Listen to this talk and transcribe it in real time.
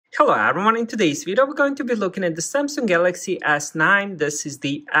Hello everyone, in today's video we're going to be looking at the Samsung Galaxy S9. This is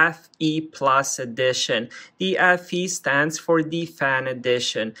the FE Plus edition. The FE stands for the Fan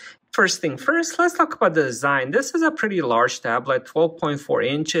Edition. First thing first, let's talk about the design. This is a pretty large tablet, 12.4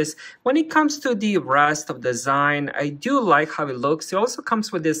 inches. When it comes to the rest of the design, I do like how it looks. It also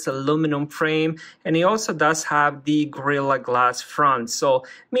comes with this aluminum frame, and it also does have the Gorilla Glass front. So,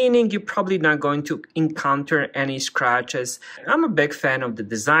 meaning you're probably not going to encounter any scratches. I'm a big fan of the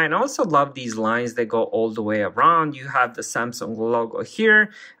design. I also love these lines that go all the way around. You have the Samsung logo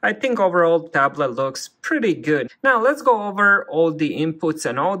here. I think overall the tablet looks pretty good. Now, let's go over all the inputs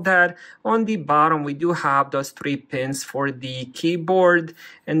and all that. On the bottom, we do have those 3 pins for the keyboard.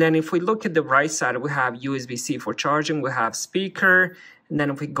 And then if we look at the right side, we have USB-C for charging, we have speaker. And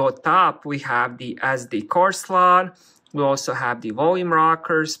then if we go top, we have the SD card slot. We also have the volume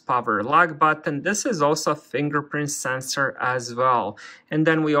rockers, power lock button. This is also a fingerprint sensor as well. And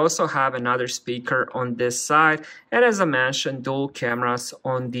then we also have another speaker on this side. And as I mentioned, dual cameras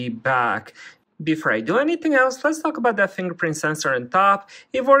on the back. Before I do anything else, let's talk about that fingerprint sensor on top.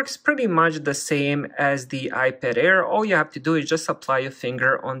 It works pretty much the same as the iPad Air. All you have to do is just apply your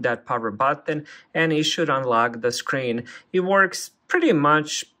finger on that power button and it should unlock the screen. It works pretty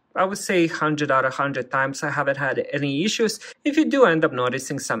much, I would say 100 out of 100 times. I haven't had any issues. If you do end up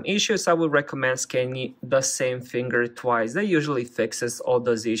noticing some issues, I would recommend scanning the same finger twice. That usually fixes all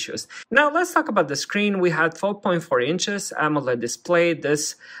those issues. Now let's talk about the screen. We have 12.4 inches AMOLED display.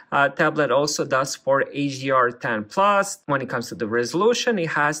 This tablet also does support HDR10+. When it comes to the resolution, it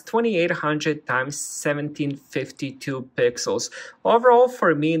has 2800 times 1752 pixels. Overall,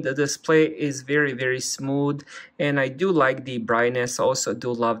 for me, the display is very smooth, and I do like the brightness. I also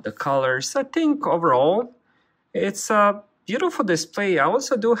do love the colors. I think overall it's a beautiful display. I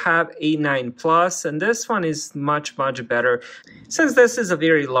also do have A9 Plus, and this one is much better. Since this is a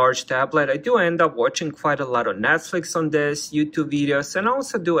very large tablet, I do end up watching quite a lot of Netflix on this, YouTube videos, and I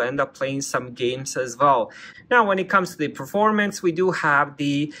also do end up playing some games as well. Now, when it comes to the performance, we do have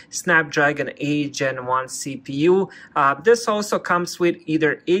the Snapdragon 8 Gen 1 CPU. This also comes with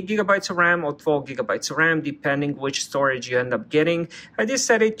either 8 GB of RAM or 12 GB of RAM, depending which storage you end up getting. I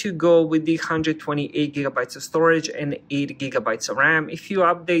decided to go with the 128 GB of storage and 8 GB of RAM. If you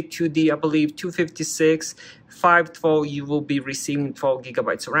update to the, I believe, 256, 512, you will be receiving 12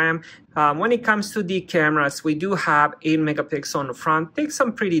 GB of RAM. When it comes to the cameras, we do have 8 megapixel on the front, take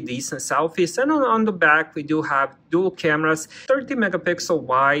some pretty decent selfies, and on the back we do have dual cameras, 30 megapixel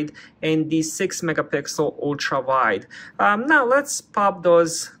wide and the 6 megapixel ultra wide. Now let's pop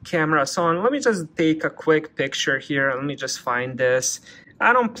those cameras on. Let me just take a quick picture here. Let me just find this.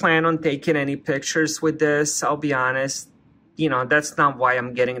 I don't plan on taking any pictures with this, I'll be honest. You know, that's not why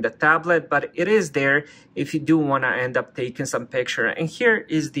I'm getting the tablet, but it is there if you do want to end up taking some picture. And here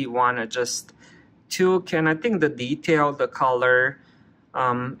is the one I just took, and I think the detail, the color,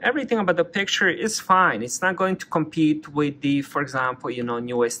 everything about the picture is fine. It's not going to compete with the, for example, you know,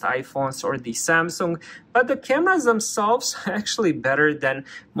 newest iPhones or the Samsung, but the cameras themselves are actually better than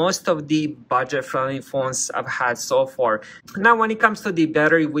most of the budget-friendly phones I've had so far. Now, when it comes to the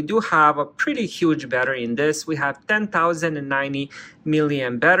battery, we do have a pretty huge battery in this. We have 10,090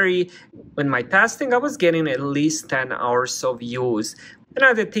 milliamp battery. In my testing, I was getting at least 10 hours of use.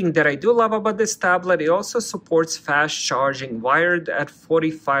 Another thing that I do love about this tablet, it also supports fast charging wired at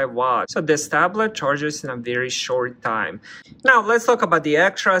 45 watts. So this tablet charges in a very short time. Now let's talk about the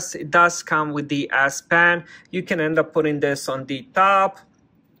extras. It does come with the S Pen. You can end up putting this on the top,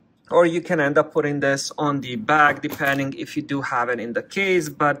 or you can end up putting this on the back, depending if you do have it in the case.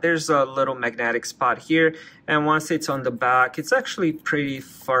 But there's a little magnetic spot here, and once it's on the back, it's actually pretty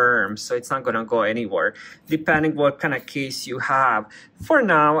firm, so it's not gonna go anywhere, depending what kind of case you have. For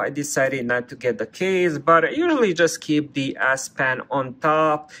now, I decided not to get the case, but I usually just keep the S Pen on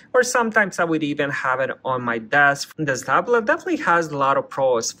top, or sometimes I would even have it on my desk. This tablet definitely has a lot of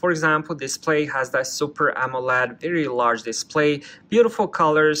pros. For example, display has that Super AMOLED, very large display, beautiful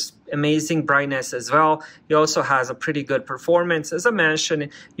colors, amazing brightness as well. It also has a pretty good performance. As I mentioned,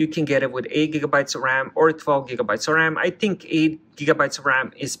 you can get it with 8 GB of RAM or 12 GB of RAM. I think 8 GB of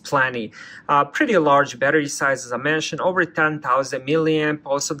RAM is plenty. Pretty large battery size, as I mentioned, over 10,000 milliamp.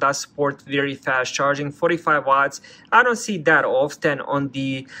 Also does support very fast charging, 45 watts. I don't see that often on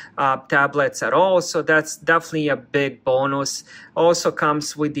the tablets at all, so that's definitely a big bonus. Also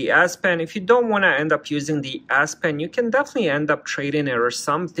comes with the S Pen. If you don't want to end up using the S Pen, you can definitely end up trading it or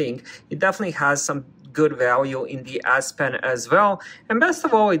something. It definitely has some good value in the S Pen as well. And best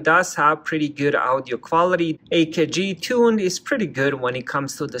of all, it does have pretty good audio quality. AKG tuned is pretty good when it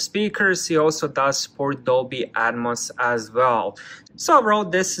comes to the speakers. It also does support Dolby Atmos as well. So overall,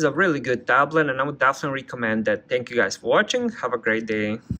 this is a really good tablet and I would definitely recommend it. Thank you guys for watching. Have a great day.